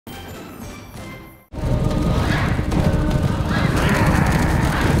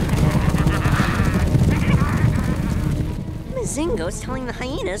flamingos telling the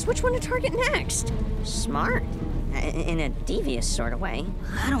hyenas which one to target next. Smart. In a devious sort of way.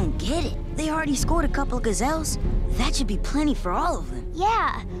 I don't get it. They already scored a couple of gazelles. That should be plenty for all of them.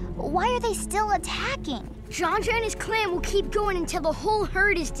 Yeah. Why are they still attacking? Chandra and his clan will keep going until the whole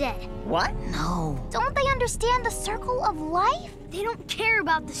herd is dead. What? No. Don't they understand the circle of life? They don't care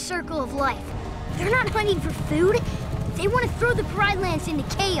about the circle of life. They're not hunting for food. They want to throw the Pridelands into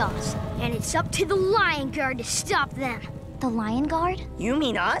chaos. And it's up to the Lion Guard to stop them. The Lion Guard? You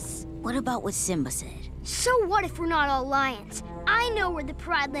mean us? What about what Simba said? So what if we're not all lions? I know we're the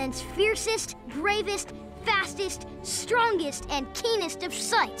Pridelands' fiercest, bravest, fastest, strongest, and keenest of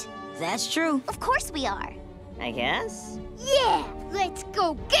sight. That's true. Of course we are. I guess. Yeah! Let's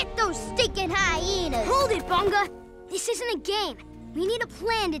go get those stinking hyenas! Hold it, Bunga! This isn't a game. We need a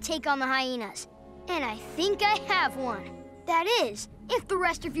plan to take on the hyenas. And I think I have one. That is, if the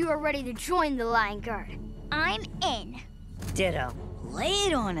rest of you are ready to join the Lion Guard. I'm in. Ditto. Lay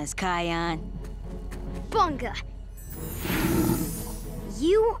it on us, Kion. Bunga,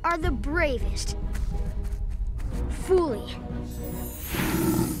 you are the bravest. Fooly,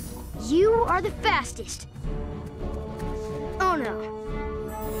 you are the fastest. Oh no.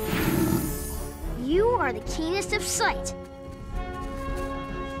 You are the keenest of sight.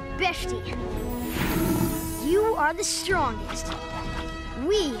 Beshti, you are the strongest.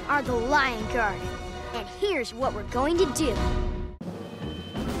 We are the Lion Guard, and here's what we're going to do.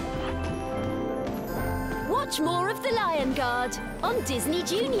 Watch more of The Lion Guard on Disney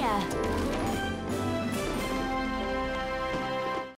Junior.